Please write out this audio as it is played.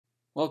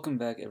Welcome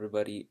back,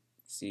 everybody.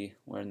 See,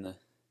 we're in the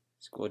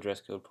school dress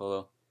code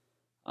polo.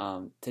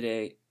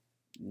 Today,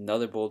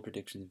 another bold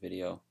predictions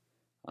video.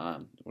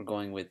 We're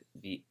going with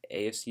the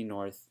AFC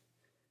North.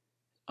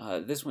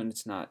 This one,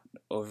 it's not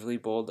overly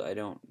bold. I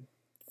don't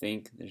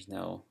think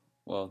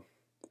well,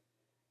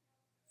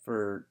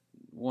 for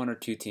one or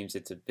two teams,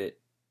 it's a bit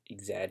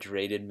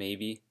exaggerated,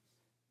 maybe.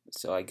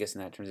 So I guess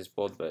in that terms, it's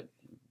bold, but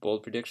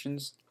bold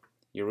predictions.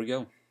 Here we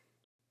go.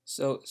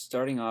 So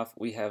starting off,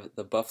 we have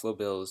the Buffalo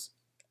Bills,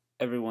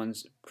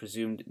 everyone's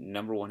presumed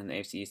number one in the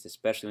AFC East,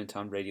 especially when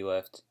Tom Brady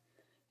left.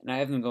 And I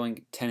have them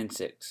going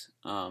 10-6.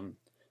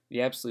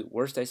 The absolute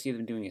worst I see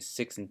them doing is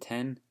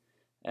 6-10.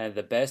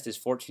 The best is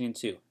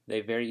 14-2.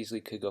 They very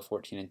easily could go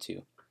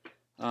 14-2.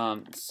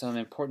 Some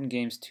important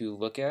games to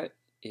look at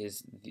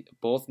is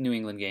both New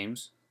England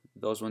games.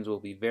 Those ones will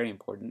be very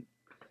important.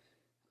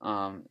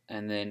 And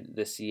then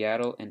the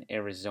Seattle and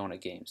Arizona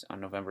games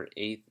on November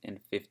 8th and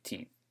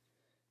 15th.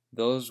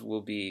 Those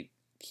will be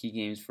key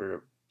games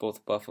for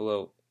both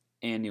Buffalo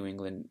and New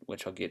England,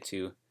 which I'll get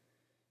to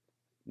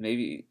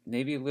maybe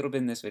a little bit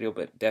in this video,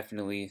 but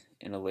definitely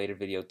in a later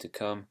video to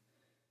come.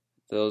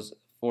 Those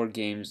four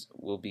games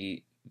will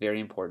be very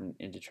important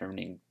in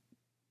determining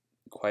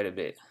quite a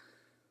bit.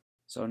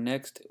 So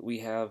next we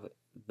have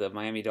the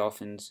Miami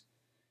Dolphins,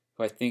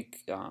 who I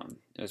think it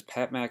was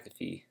Pat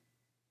McAfee.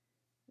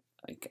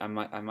 I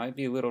might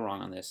be a little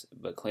wrong on this,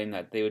 but claimed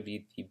that they would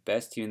be the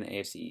best team in the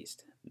AFC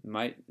East.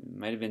 Might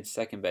have been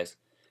second best,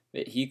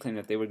 but he claimed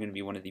that they were going to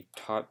be one of the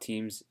top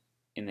teams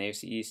in the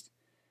AFC East.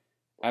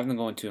 I have them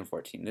going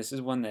 2-14. This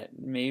is one that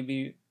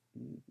maybe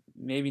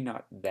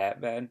not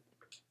that bad,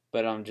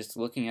 but just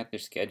looking at their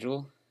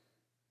schedule,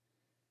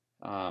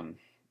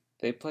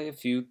 they play a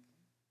few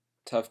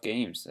tough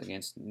games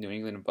against New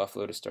England and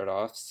Buffalo to start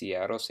off,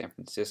 Seattle, San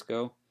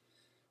Francisco,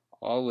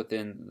 all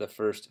within the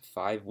first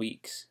 5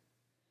 weeks.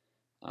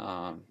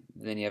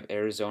 Then you have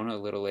Arizona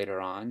a little later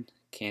on,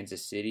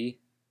 Kansas City,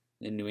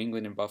 then New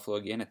England and Buffalo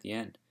again at the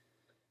end.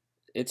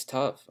 It's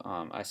tough.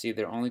 I see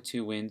their only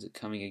 2 wins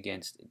coming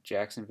against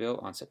Jacksonville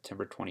on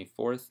September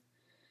 24th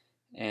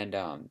and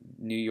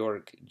New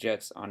York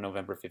Jets on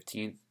November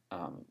 15th.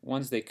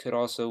 Ones they could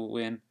also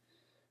win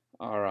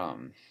are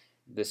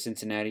the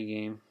Cincinnati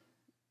game,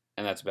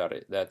 and that's about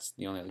it. That's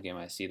the only other game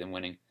I see them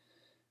winning.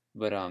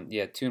 But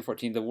yeah,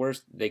 2-14. The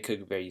worst, they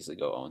could very easily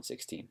go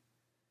 0-16.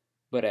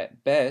 But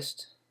at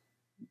best,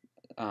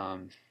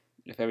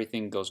 if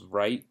everything goes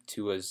right,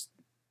 Tua's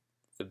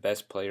the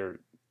best player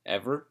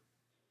ever.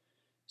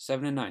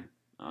 7-9.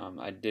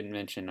 I didn't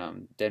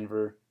mention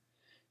Denver.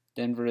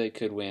 Denver, they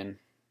could win.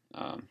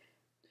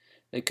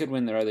 They could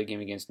win their other game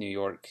against New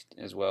York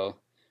as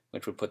well,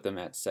 which would put them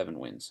at 7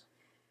 wins.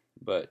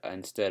 But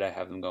instead, I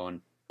have them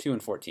going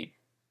 2-14.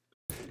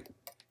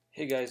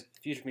 Hey guys,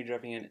 future me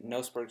dropping in.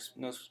 No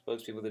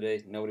spokespeople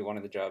today. Nobody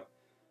wanted the job.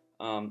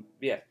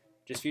 Yeah,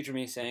 just future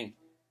me saying,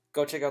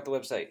 go check out the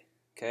website.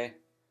 Okay,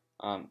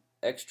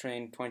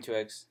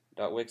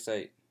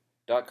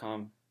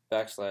 xtrain22x.wixsite.com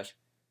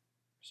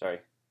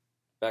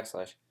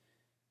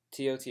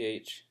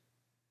 /TOTH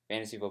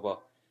fantasy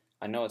football.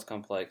 I know it's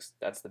complex.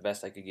 That's the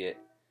best I could get.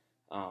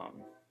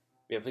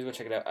 Yeah, please go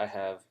check it out. I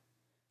have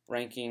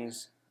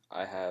rankings.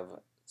 I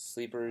have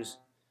sleepers.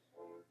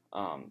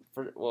 I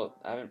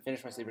haven't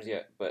finished my sleepers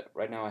yet, but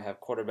right now I have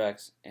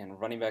quarterbacks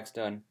and running backs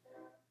done.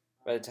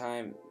 By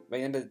the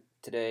end of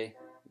today,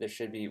 there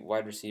should be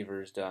wide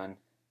receivers done.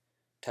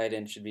 Tight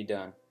end should be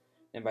done.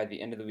 And by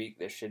the end of the week,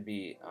 there should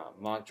be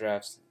mock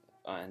drafts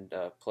and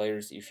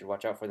players you should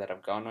watch out for that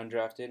have gone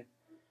undrafted.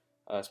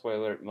 Spoiler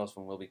alert, most of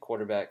them will be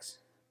quarterbacks,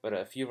 but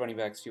a few running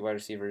backs, a few wide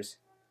receivers,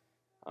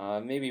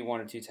 maybe 1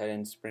 or 2 tight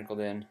ends sprinkled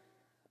in.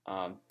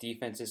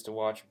 Defenses to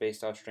watch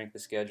based off strength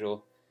of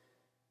schedule.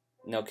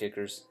 No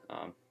kickers.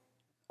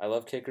 I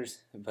love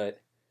kickers,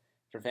 but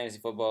for fantasy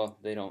football,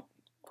 they don't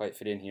quite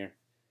fit in here,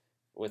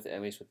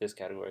 at least with this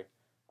category.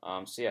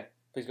 So yeah,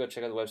 please go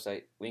check out the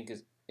website. Link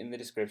is in the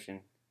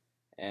description.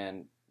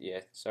 And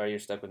yeah, sorry you're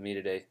stuck with me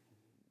today.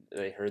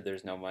 They heard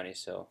there's no money,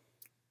 so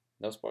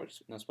no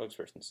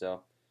spokesperson.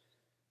 So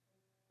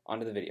on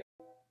to the video.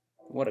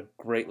 What a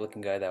great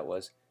looking guy that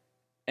was.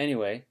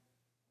 Anyway,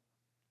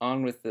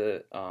 on with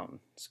the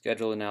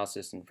schedule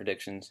analysis and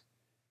predictions.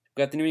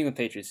 We've got the New England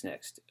Patriots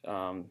next.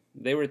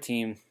 They were a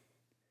team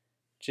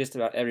just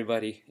about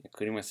everybody,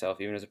 including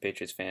myself, even as a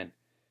Patriots fan,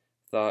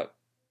 thought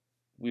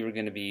we were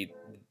going to be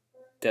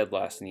dead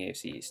last in the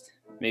AFC East,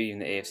 maybe even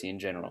the AFC in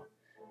general.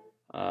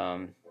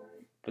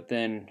 But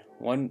then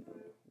one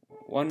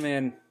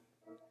man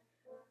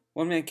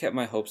kept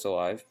my hopes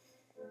alive.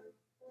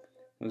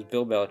 It was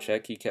Bill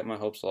Belichick. He kept my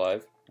hopes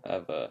alive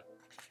of at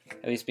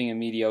least being a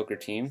mediocre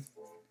team.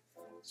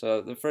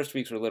 So the first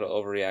weeks were a little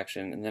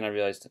overreaction, and then I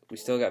realized we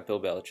still got Bill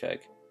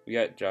Belichick. We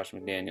got Josh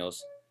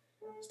McDaniels.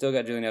 Still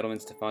got Julian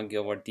Edelman, Stephon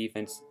Gilmore.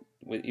 Defense,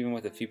 even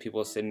with a few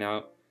people sitting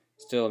out,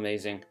 still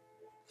amazing.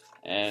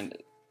 And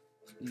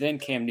then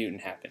Cam Newton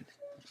happened.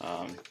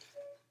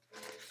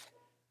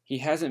 He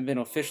hasn't been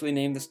officially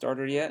named the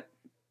starter yet,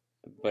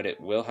 but it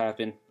will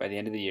happen by the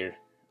end of the year.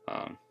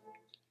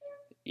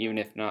 Even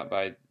if not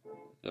by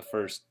the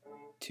first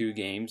 2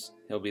 games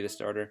he'll be the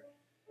starter.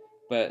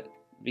 But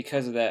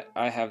because of that,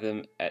 I have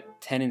them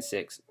at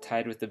 10-6,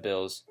 tied with the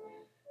Bills,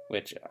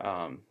 which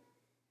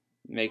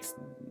makes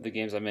the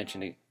games I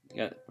mentioned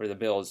for the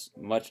Bills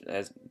much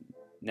as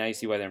now you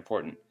see why they're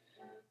important.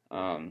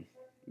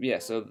 Yeah,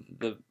 so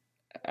the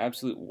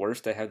absolute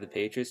worst I have the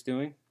Patriots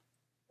doing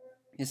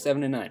is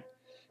 7-9.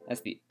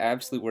 That's the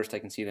absolute worst I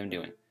can see them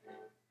doing.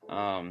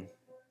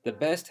 The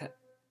best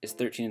is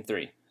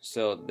 13-3.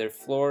 So their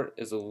floor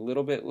is a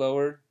little bit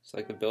lower. It's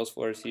like the Bills'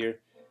 floor is here.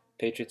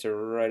 Patriots are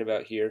right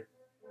about here.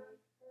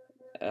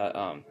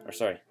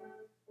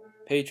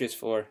 Patriots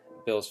floor,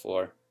 Bills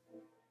floor,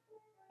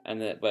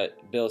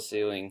 but Bills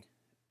ceiling,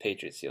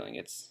 Patriots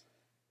ceiling.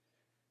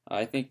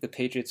 I think the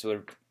Patriots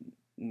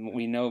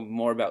we know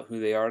more about who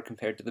they are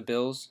compared to the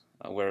Bills,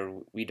 where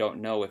we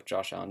don't know if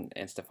Josh Allen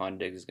and Stephon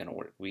Diggs is going to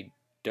work. We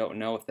don't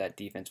know if that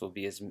defense will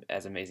be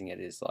as amazing as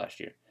it is last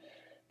year.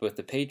 But with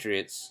the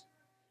Patriots,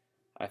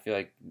 I feel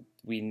like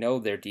we know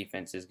their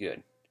defense is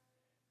good.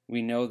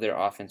 We know their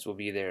offense will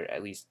be there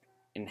at least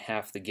in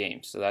half the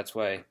game. So that's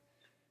why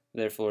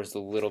their floor is a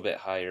little bit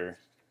higher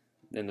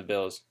than the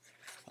Bills.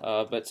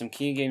 But some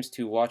key games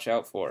to watch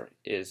out for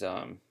is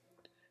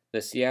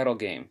the Seattle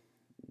game,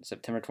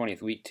 September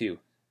 20th, week 2.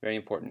 Very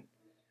important.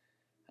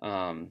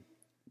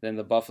 Then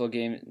the Buffalo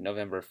game,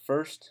 November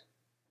 1st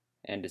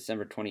and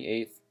December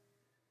 28th.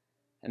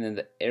 And then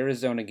the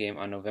Arizona game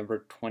on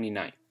November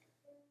 29th.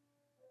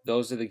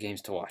 Those are the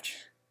games to watch.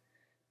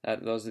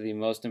 Those are the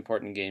most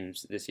important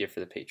games this year for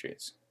the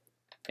Patriots.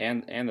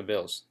 And the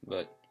Bills.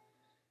 But,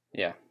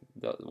 yeah,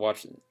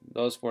 watch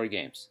those 4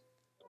 games.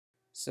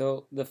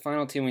 So, the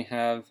final team we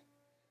have,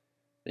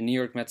 the New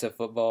York Mets of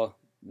football,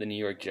 the New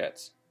York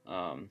Jets.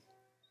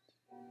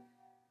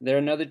 They're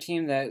another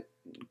team that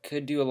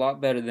could do a lot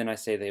better than I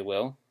say they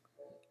will.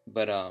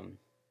 But I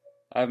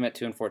have them at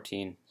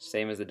 2-14,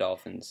 same as the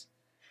Dolphins,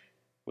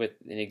 with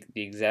the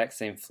exact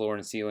same floor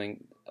and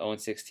ceiling,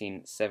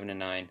 0-16,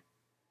 7-9.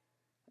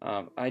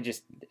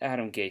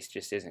 Adam Gase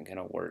just isn't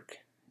gonna work.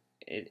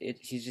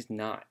 He's just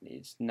not.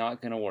 It's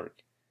not gonna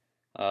work.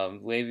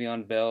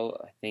 Le'Veon Bell,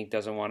 I think,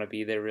 doesn't want to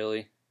be there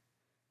really.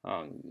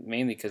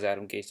 Mainly because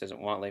Adam Gase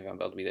doesn't want Le'Veon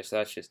Bell to be there. So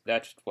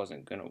that just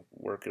wasn't gonna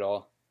work at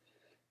all.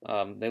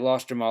 They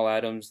lost Jamal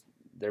Adams,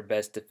 their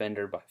best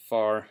defender by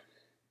far.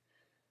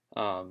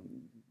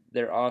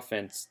 Their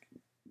offense,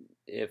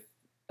 if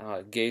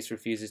Gase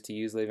refuses to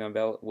use Le'Veon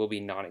Bell, will be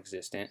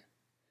non-existent.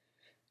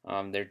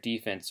 Their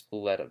defense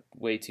will let up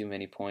way too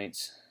many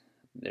points.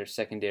 Their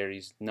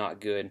secondary's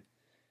not good.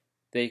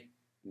 They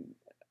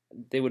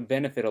would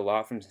benefit a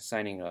lot from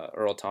signing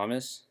Earl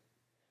Thomas.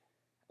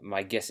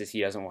 My guess is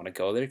he doesn't want to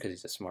go there because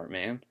he's a smart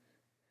man.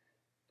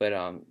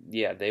 But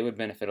yeah, they would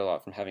benefit a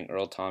lot from having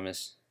Earl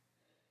Thomas.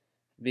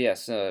 But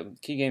yes,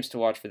 key games to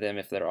watch for them,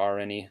 if there are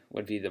any,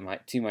 would be the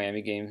 2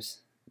 Miami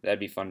games. That'd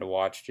be fun to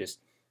watch.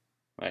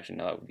 Actually,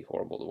 no, that would be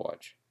horrible to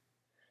watch.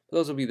 But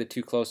those will be the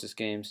 2 closest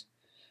games.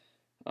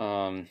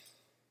 And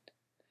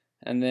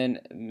then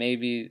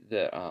maybe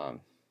the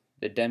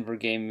Denver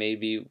game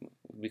maybe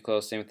would be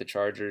close. Same with the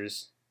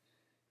Chargers.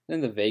 Then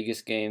the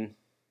Vegas game.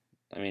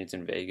 I mean, it's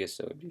in Vegas,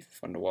 so it'd be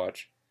fun to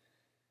watch.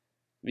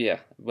 But yeah,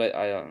 but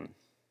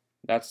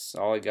that's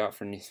all I got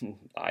for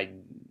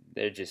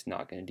they're just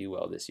not going to do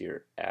well this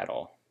year at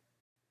all.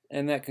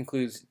 And that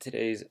concludes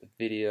today's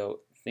video.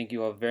 Thank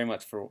you all very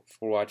much for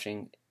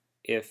watching.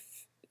 If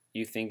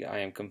you think I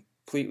am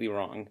completely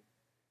wrong,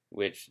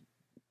 which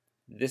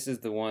this is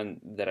the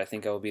one that I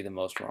think I will be the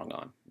most wrong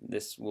on.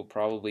 This will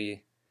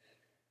probably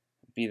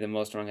be the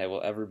most wrong I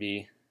will ever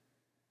be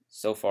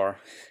so far.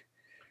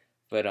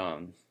 But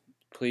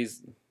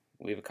please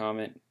leave a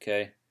comment,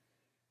 okay?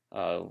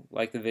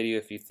 Like the video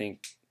if you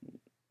think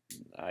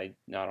I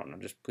don't know,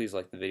 just please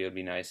like the video, it'd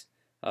be nice.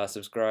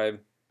 Subscribe,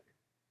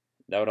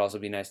 that would also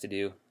be nice to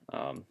do.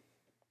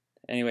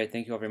 Anyway,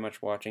 thank you all very much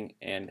for watching,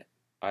 and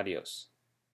adios.